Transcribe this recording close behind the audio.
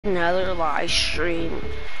Another live stream,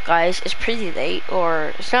 guys. It's pretty late,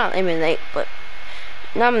 or it's not even late, but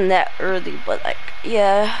not even that early, but like,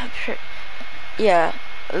 yeah, yeah,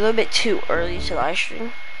 a little bit too early to live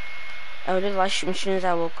stream. I did live stream as soon as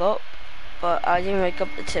I woke up, but I didn't wake up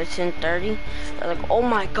until 10:30. I was like, oh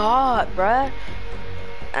my god, bruh.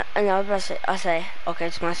 And I was about to say, okay,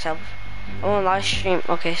 to myself, I'm on live stream.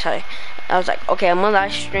 Okay, sorry. I was like, okay, I'm on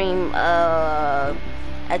live stream at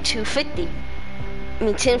 2:50.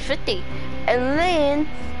 10:50, and then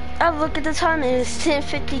I look at the time and it's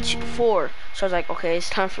 10:54. So I was like, okay, it's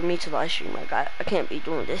time for me to live stream. I can't be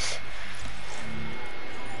doing this,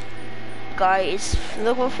 guys.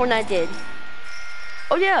 Look what Fortnite did.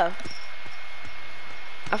 Oh yeah,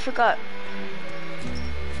 I forgot.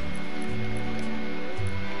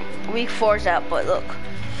 Week 4 is out, but look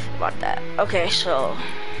about that. Okay, so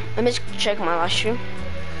let me just check my live stream.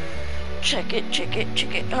 Check it.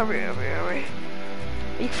 Hurry.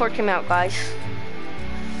 Week 4 came out, guys.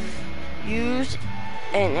 Use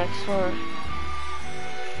an explore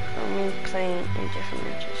playing in different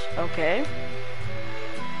matches. Okay.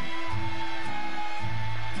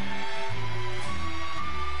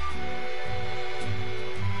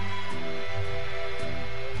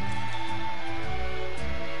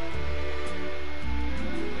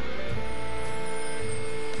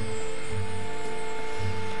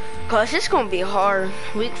 Cause it's gonna be hard.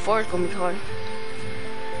 Week 4 is gonna be hard.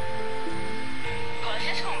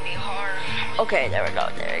 Okay, there we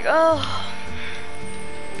go.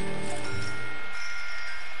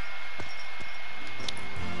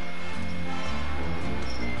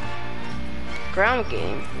 Ground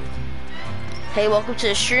game. Hey, welcome to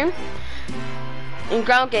the stream. In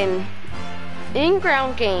ground game,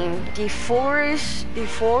 the force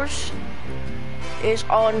is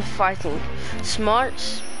on fighting. Smart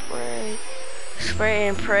spray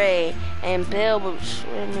and pray, and build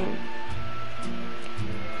swimming.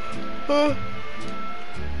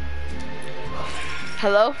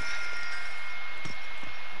 Hello?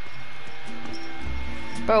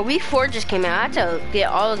 Bro, week 4 just came out. I had to get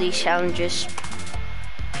all of these challenges.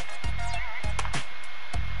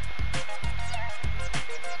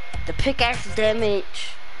 The pickaxe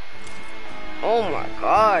damage. Oh my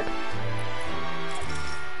god.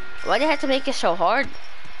 Why do you have to make it so hard?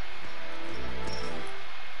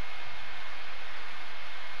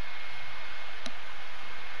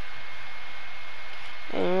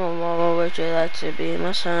 Would you like to be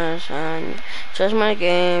my sunshine? Just my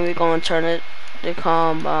game, we gonna turn it to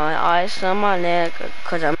combine. Ice on my neck,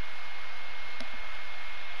 cause I'm.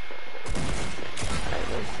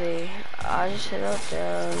 Let's see. I just hit up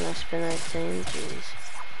there and I spent like 10 G's.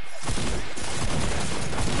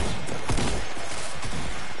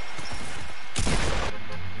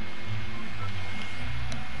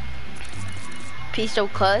 Please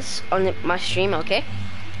don't cuss on my stream, okay?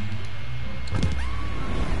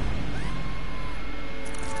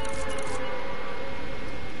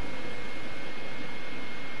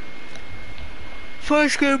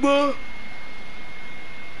 First game, bro.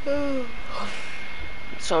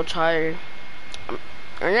 So tired.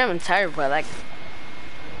 I'm not even tired, but like.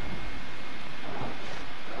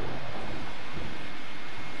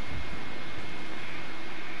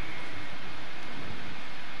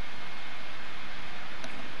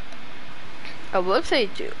 I would say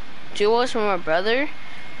duos from my brother,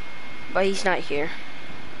 but he's not here.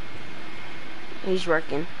 He's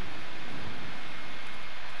working.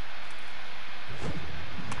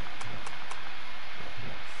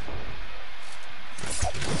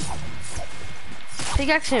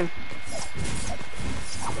 Pickaxe him.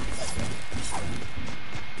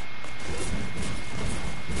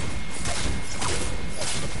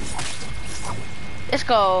 Let's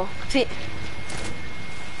go.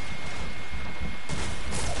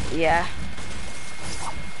 Yeah.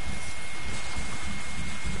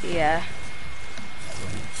 Yeah.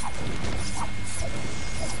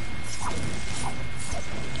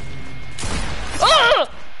 Oh!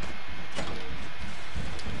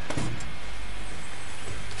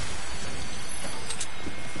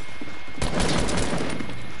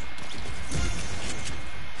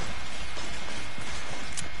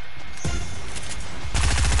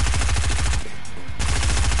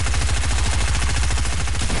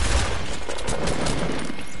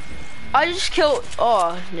 I just killed.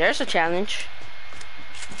 Oh, there's a challenge.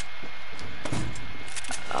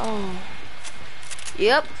 Oh.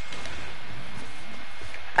 Yep.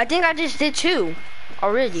 I think I just did 2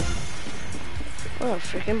 already. What a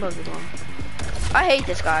freaking buggy bomb. I hate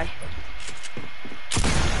this guy.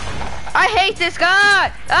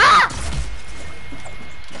 Ah!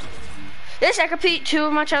 Yes, I complete 2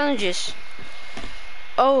 of my challenges.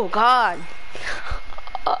 Oh God.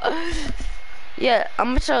 Yeah,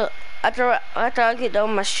 I'm gonna after I get done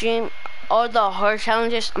with my stream, all the hard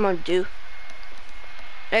challenges I'm gonna do.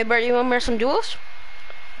 Hey, Bert, you want some duels?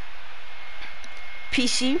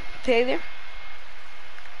 PC failure.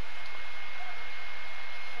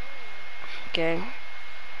 Okay.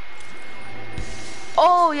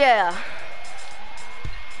 Oh yeah.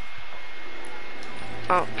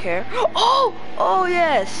 I don't care. Oh! Oh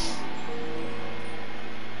yes!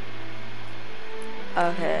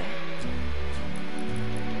 Okay.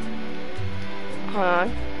 Hold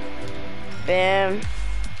on. Bam.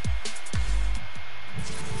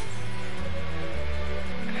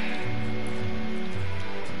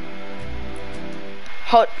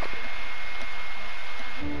 Hold.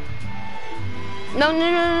 No, no,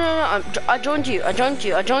 no, no, no. I joined you. I joined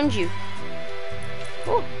you. I joined you.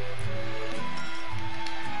 Ooh.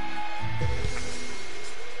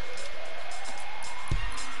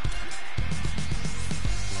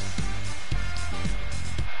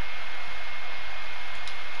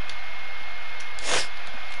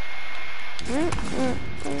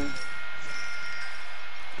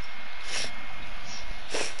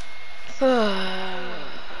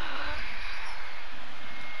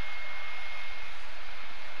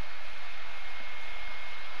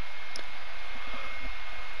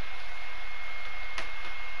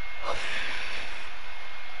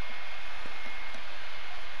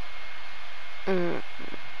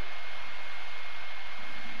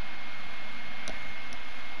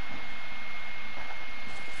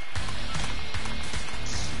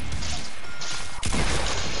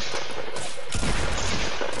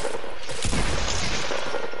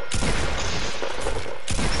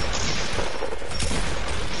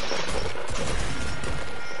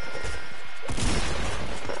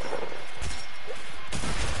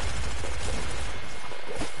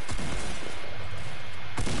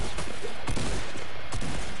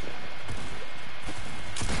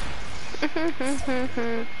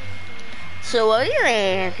 So what are you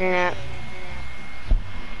answering at?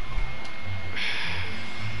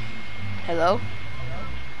 Hello?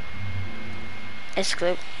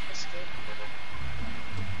 Escape.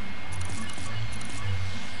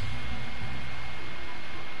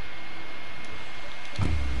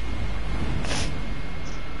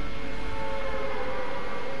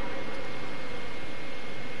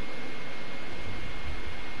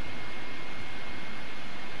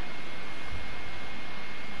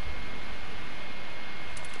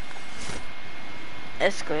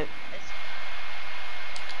 Escape.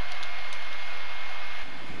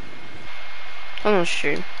 I'm on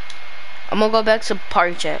stream. I'm gonna go back to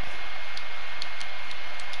party chat.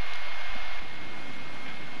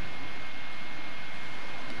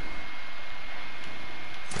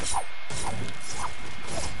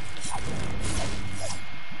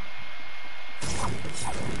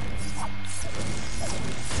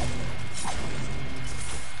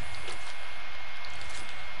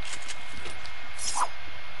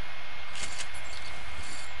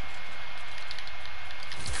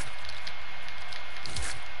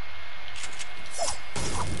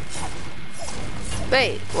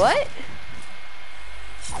 Wait, what?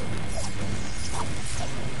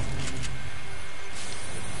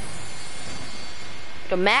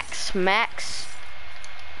 The max?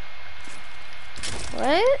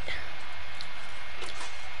 What?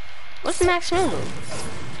 What's the max move?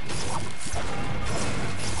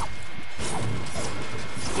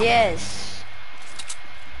 Yes.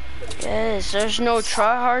 Yes, there's no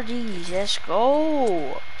tryhardies. Let's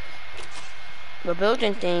go. The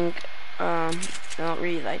building thing, I don't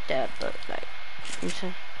really like that, but like, you know what I'm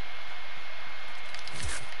saying?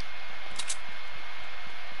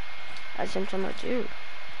 That's something I do.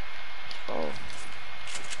 Oh.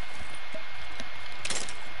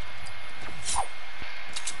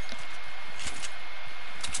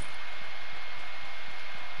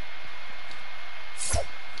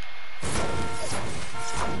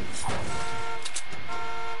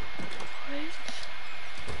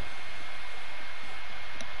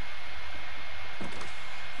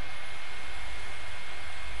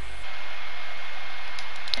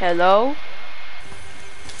 Hello?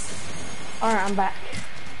 Alright, I'm back.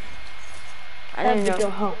 I didn't know. Go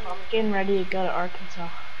home. I'm getting ready to go to Arkansas.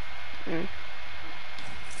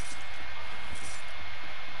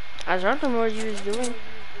 I was wondering what you was doing.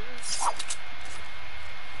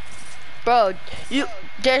 Bro,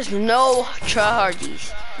 there's no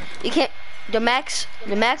tryhardies. You can't, the max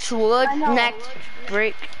wood, max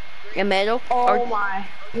brick, and metal. Oh my,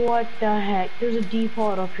 what the heck? There's a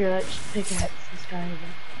default up here that just pickaxe this guy again.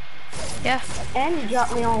 Yeah. And he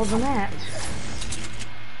dropped me all of the mats.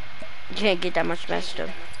 You can't get that much messed up.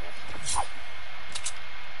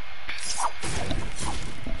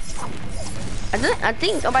 I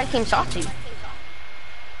think nobody came salty.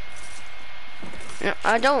 No,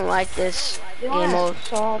 I don't like this game mode.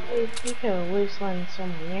 Salty, you could at least land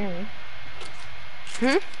someone near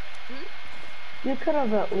me. You could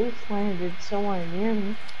have at least landed somewhere near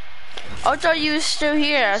me. I thought you was still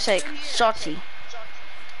here. I was like, salty.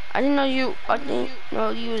 I didn't know you. I didn't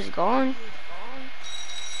know you was gone.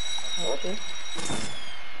 Okay.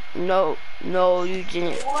 No, you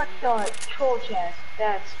didn't. What the troll chest?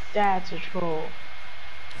 That's a troll.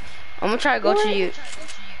 I'm gonna try to go to you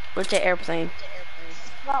with the airplane.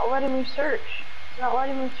 It's not letting me search. It's not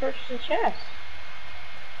letting me search the chest.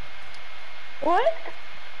 What?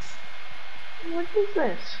 What is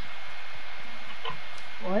this?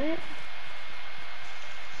 What?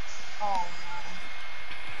 Oh no.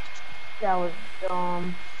 That was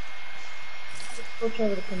dumb. Just switch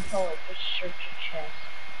over to controller, just search your chest.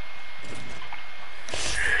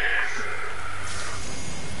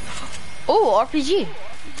 Oh, RPG.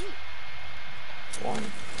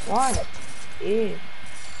 One. Yeah.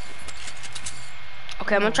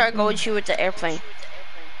 Okay, I'm gonna try to go with you with the airplane.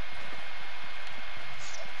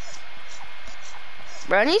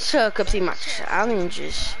 Bro, I need to complete my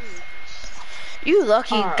challenges. You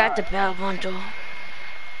lucky you got the battle bundle.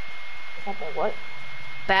 Got the what?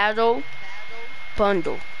 Battle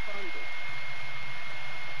bundle.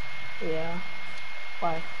 Yeah.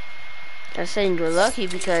 Why? I'm saying you're lucky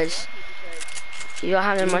because you don't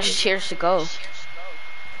have that much chairs to go.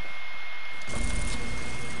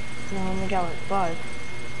 No, I only got like 5.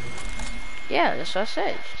 Yeah, that's what I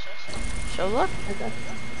said. So lucky.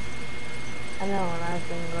 I know, and I've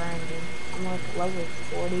been grinding. I'm like level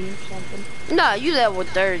 40 or something. No, you level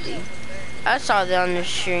 30. I saw that on the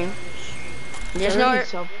stream. There's no.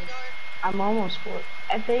 I'm almost 40.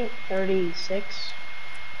 I think 36.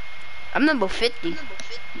 I'm number 50.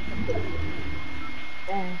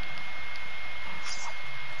 Dang.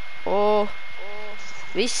 Oh,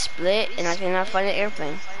 we split and I cannot find an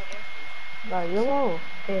airplane. Bro, you're low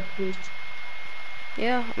 50.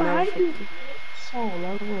 Yeah, I'm How level do you 50. so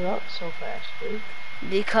level up so fast, dude?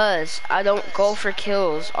 Because I don't go for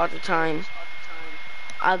kills all the time.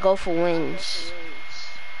 I go for wins.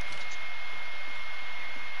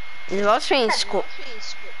 If I was playing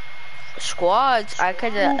squads, I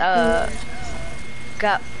could have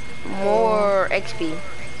got more XP.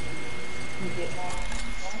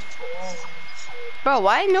 Bro,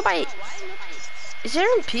 why nobody? Is there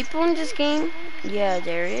any people in this game? Yeah,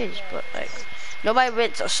 there is, but like nobody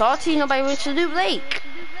went to Salty, nobody went to Loot Lake.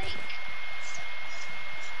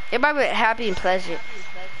 Everybody went Happy and Pleasant.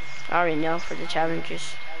 I already know for the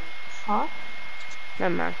challenges. Huh?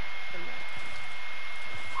 Never mind.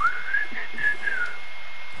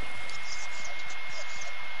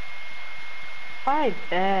 I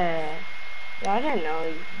bet. Yeah, I didn't know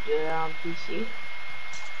you could do that on PC.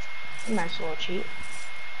 Nice little cheat.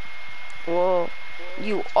 Well,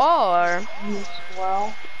 you are. You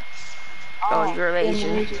swell. Oh, you're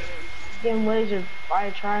lazy. Getting laser by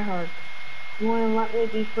a tryhard. You wouldn't let me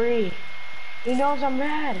be free. He knows I'm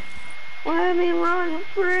bad. Let me run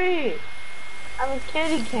free. I'm a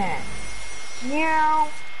kitty cat. Meow.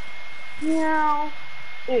 Meow.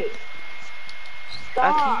 Dude.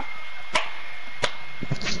 Stop. Okay.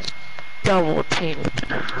 Double team.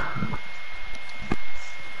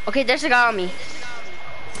 Okay, there's a guy on me.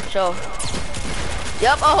 So,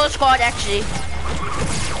 yep, a whole squad actually.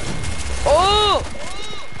 Oh!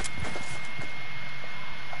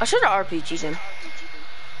 I should have RPG'd him.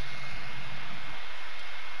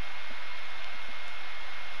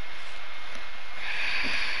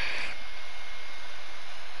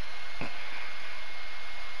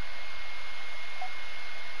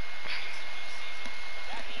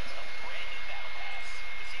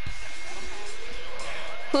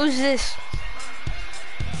 Who's this?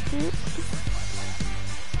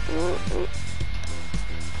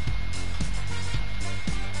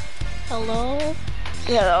 Hello?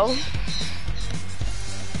 Hello.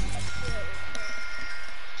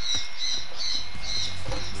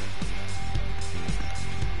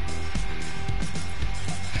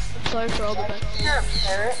 I'm sorry for all the background. Is there a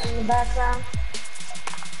parrot in the background?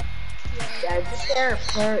 Yeah, just there a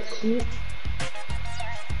parrot cute.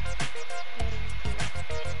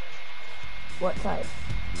 What type?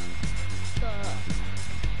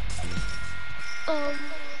 I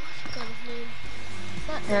forgot his name.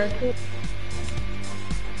 Not Parakeet?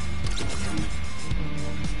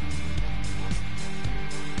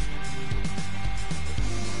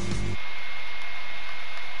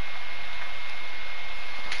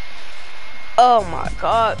 Oh my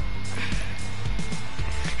god.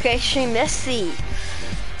 Okay, stream, let's see.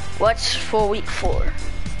 What's for week 4?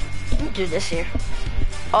 Let me do this here.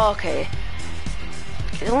 Okay.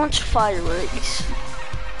 Launch fireworks.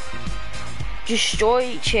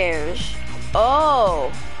 Destroy chairs.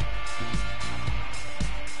 Oh.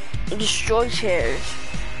 Destroy chairs.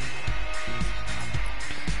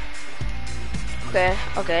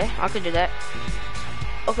 Okay, I could do that.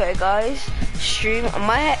 Okay, guys, stream. I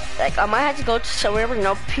might have to go to somewhere where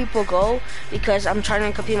no people go because I'm trying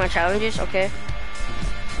to complete my challenges. Okay.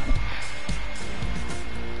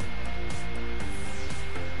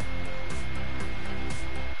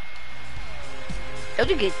 How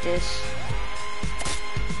do you get this?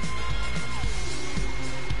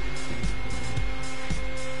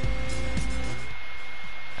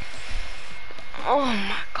 Oh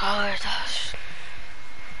my gosh.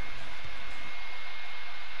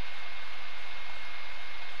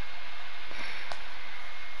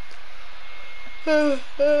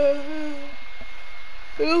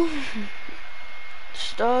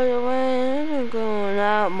 Start away, going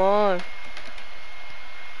out more.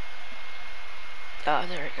 Oh,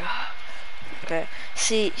 there we go. Okay.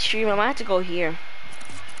 See, stream, I might have to go here.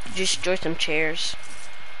 Just destroy some chairs.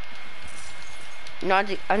 No,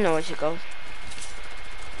 I know where to go.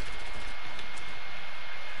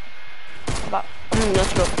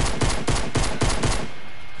 Let's go.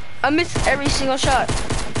 I missed every single shot.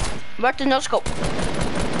 About the no scope.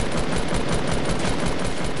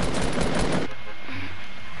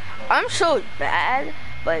 I'm so bad,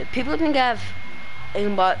 but people think I have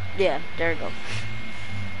aimbot. Yeah, there we go.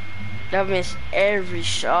 I missed every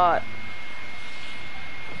shot.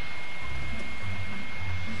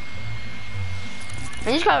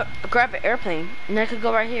 I just gotta grab an airplane, and I could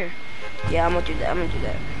go right here. Yeah, I'm gonna do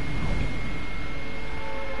that.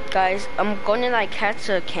 Guys, I'm going to like catch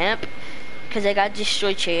a camp because I got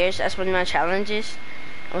destroy chairs. That's one of my challenges.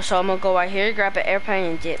 So I'm gonna go right here, grab an airplane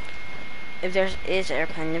and dip. If there is an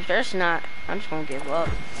airplane, if there's not, I'm just gonna give up.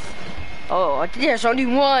 Oh, I think there's only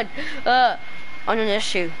one. Oh no,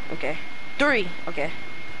 there's 2. Okay, 3. Okay,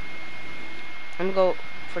 I'm gonna go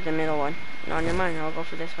for the middle one. No, never mind. I'll go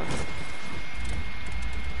for this one.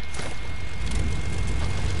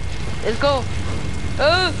 Let's go.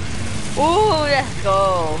 Oh, let's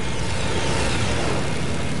go.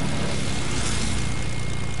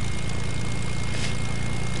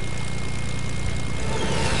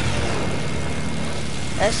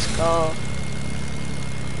 Let's go.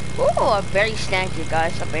 Oh, I barely snagged it,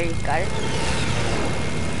 guys. I barely got it.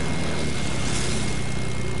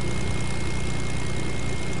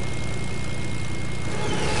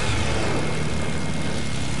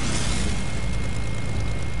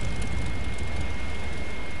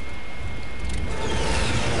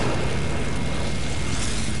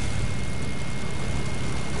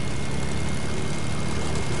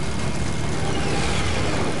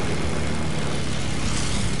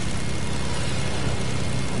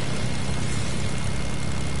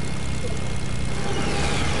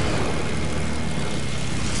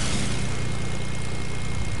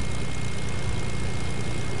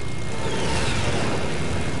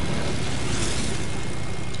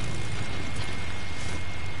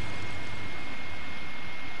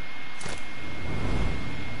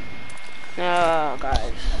 Oh,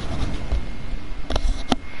 guys.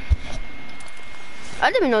 I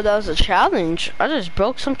didn't even know that was a challenge. I just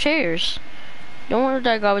broke some chairs. Don't wonder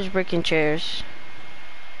that guy was breaking chairs.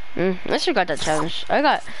 I still got that challenge. I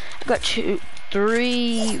got 2,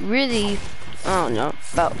 3, really, I don't know,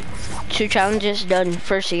 about 2 challenges done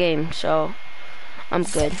first game, so I'm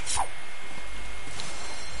good.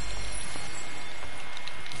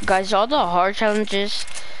 Guys, all the hard challenges,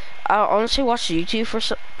 I honestly watch YouTube for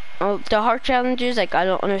some. The hard challenges, like, I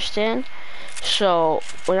don't understand. So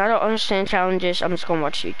when I don't understand challenges, I'm just gonna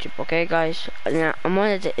watch YouTube. Okay, guys. And I'm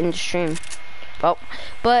gonna end the stream. Well,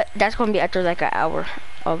 but that's gonna be after like an hour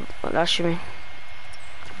of live streaming.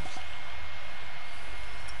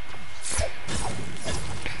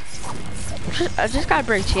 I just gotta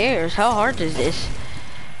break chairs. How hard is this?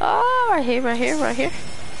 Oh, right here, right here, right here.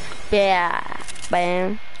 Yeah,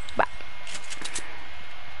 bam, bam.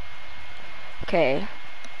 Okay,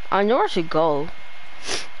 I know where to go.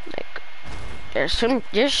 Like, there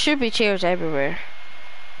should be chairs everywhere.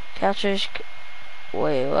 Couches.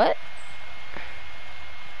 Wait, what?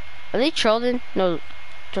 Are they trolling? No,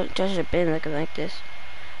 just a bin looking like this.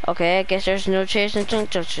 Okay, I guess there's no chairs in Junk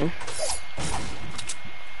Junction.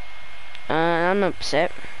 I'm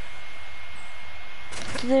upset.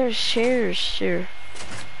 There's chairs here.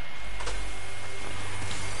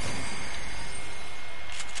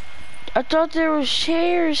 I thought there was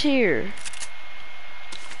chairs here.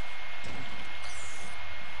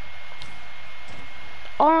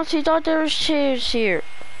 honestly thought there was chairs here.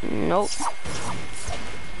 Nope.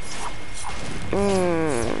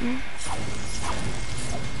 I'm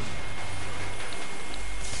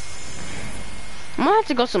gonna have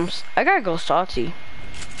to go I gotta go salty.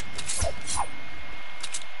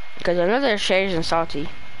 Because I know there's chairs in salty.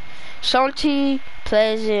 Salty,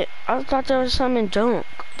 pleasant. I thought there was some in junk.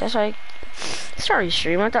 That's like, sorry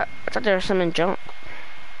stream. I thought there was some in junk.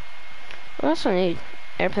 What else I need?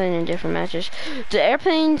 Airplane in different matches. The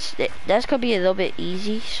airplanes, that's gonna be a little bit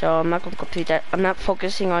easy, so I'm not gonna complete that. I'm not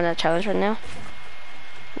focusing on that challenge right now.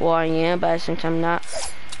 Well, I am, but at the same time not.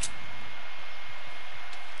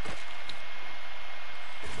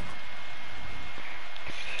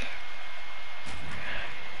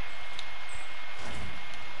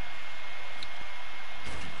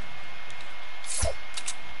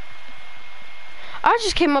 I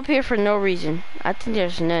just came up here for no reason. I think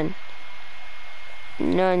there's none.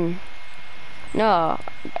 None. No,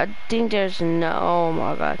 I think there's no. Oh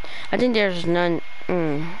my god. I think there's none.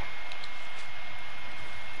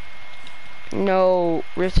 No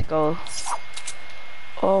rift to go.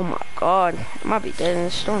 Oh my god. I might be dead in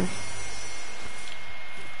the storm.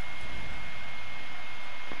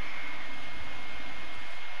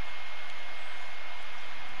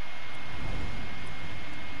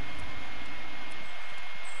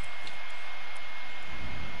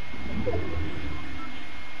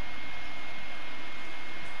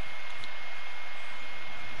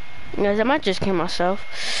 Guys, I might just kill myself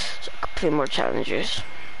so I can play more challenges.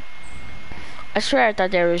 I swear I thought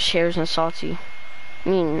there was shares in salty. I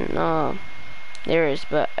mean, there is,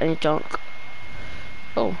 but I don't.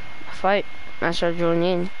 Oh, a fight. I started joining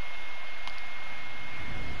in.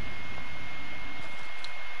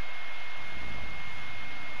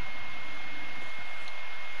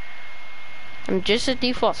 I'm just a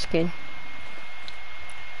default skin.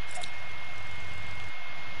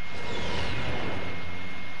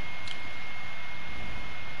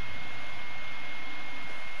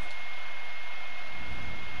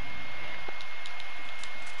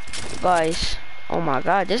 Guys, oh my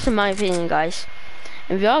god, this is my opinion, guys.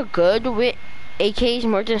 If y'all good with AKs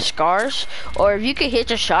more than scars, or if you could hit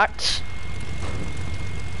your shots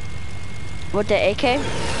with the AK,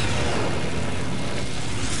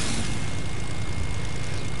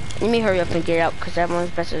 let me hurry up and get out because that one's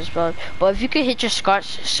best to explode. But if you could hit your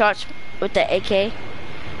shots with the AK,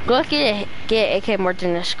 go get AK more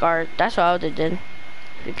than a scar. That's what I would have done.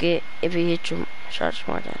 If you hit your shots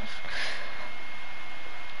more than.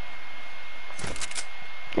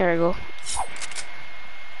 There we go.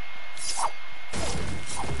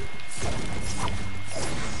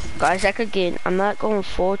 Guys, I'm not going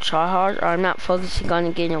full try hard, or I'm not focusing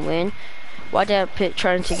on getting a win. Why did I pick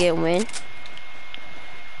trying to get a win?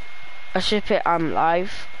 I should pick I'm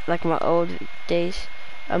live, like my old days.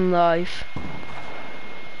 I'm live.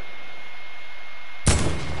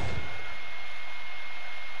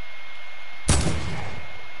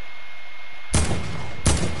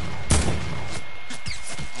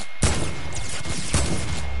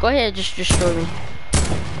 Go ahead, just destroy me.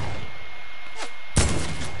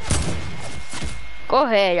 Go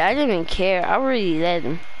ahead, I didn't even care. I really let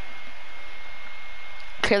him.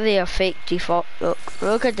 Clearly a fake default.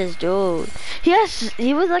 Look at this dude. He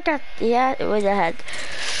was like a, yeah, it was a head.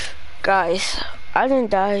 Guys, I didn't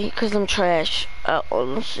die because I'm trash.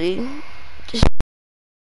 Honestly.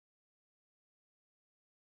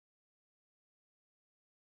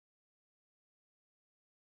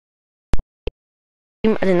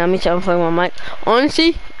 I did not mean to unplug my mic.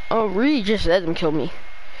 Honestly, I'll really just let them kill me.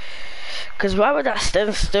 Cause why would I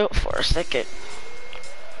stand still for a second?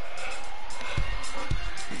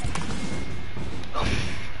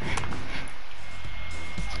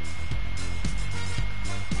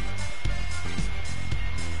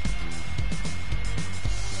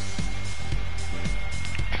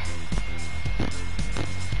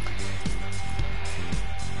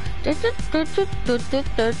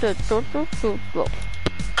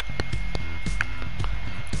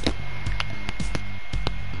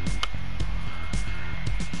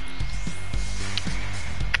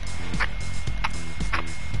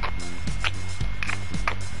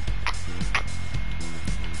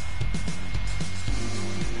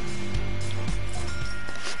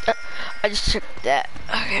 I just took that.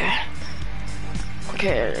 Okay. Okay,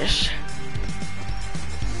 there it is.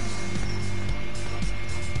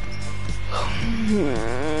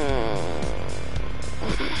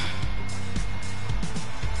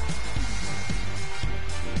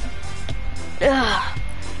 Ugh.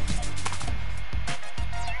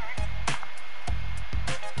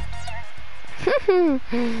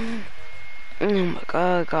 Oh my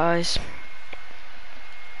god, guys.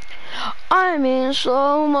 I'm in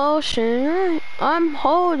slow motion. I'm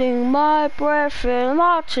holding my breath and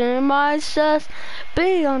watching myself.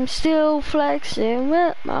 I'm still flexing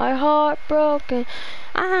with my heart broken.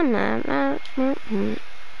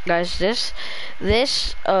 Guys, this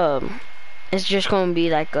is just gonna be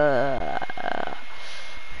like a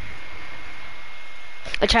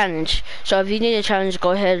challenge. So if you need a challenge,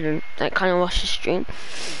 go ahead and like kind of watch the stream.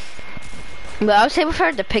 But I would say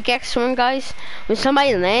prefer the pickaxe one, guys. When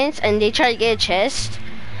somebody lands and they try to get a chest,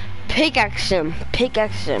 pickaxe them.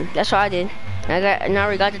 That's what I did. Now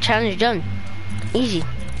we got the challenge done. Easy.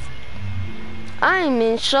 I'm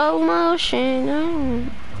in slow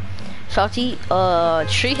motion. Salty.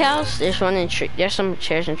 Treehouse. There's one in There's some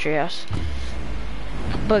chairs in treehouse.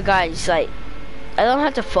 But guys, like, I don't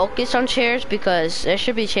have to focus on chairs because there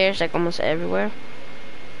should be chairs like almost everywhere.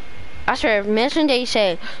 I swear, imagine they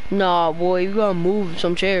say, nah boy, you gotta move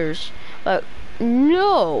some chairs. Like,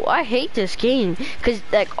 no, I hate this game. Cause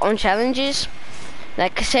like on challenges,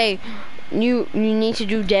 like say you need to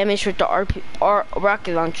do damage with the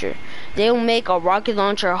rocket launcher. They'll make a rocket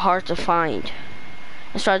launcher hard to find.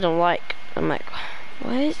 That's what I don't like. I'm like,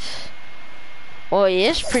 what? Well, it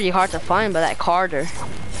is pretty hard to find, but like harder.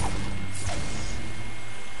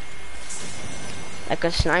 Like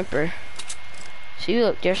a sniper. See,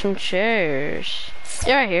 look, there's some chairs.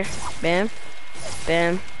 They're right here. Bam.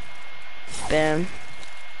 Bam. Bam.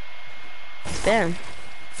 Bam.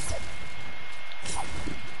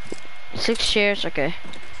 6 chairs, okay.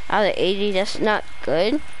 Out of 80, that's not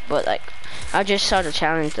good. But like, I just saw the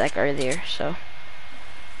challenge like earlier, so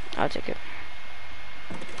I'll take it.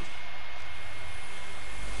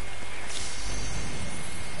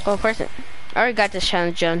 Oh, person. I already got this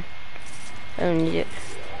challenge done. I don't need it.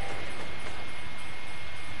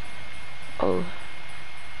 Oh.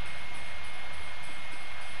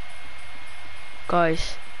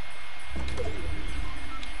 Guys.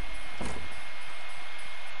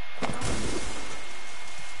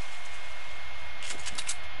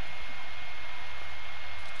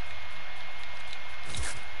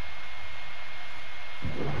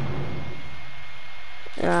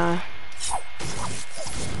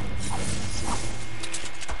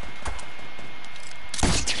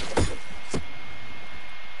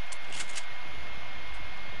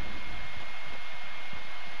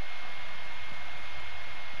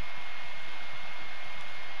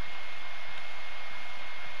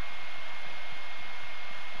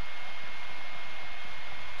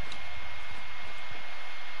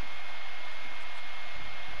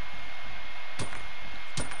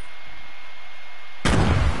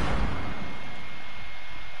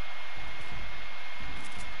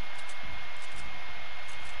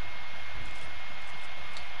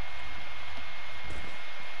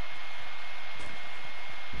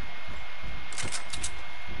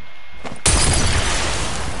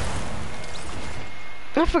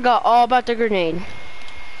 I forgot all about the grenade.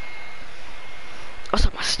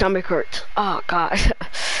 Also, my stomach hurts. Oh god.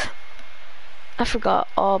 I forgot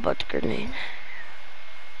all about the grenade.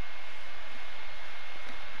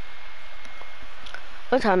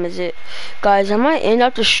 What time is it? Guys, I might end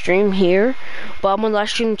up the stream here, but I'm gonna live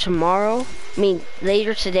stream tomorrow. I mean,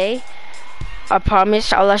 later today. I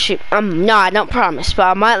promise I'll live stream. No, I don't promise, but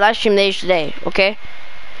I might live stream later today, okay?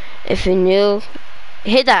 If you're new,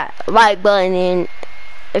 hit that like button, and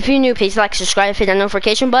if you're new, please like, subscribe, hit that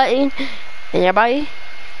notification button, and everybody,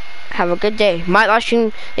 have a good day. Might live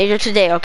stream later today, okay?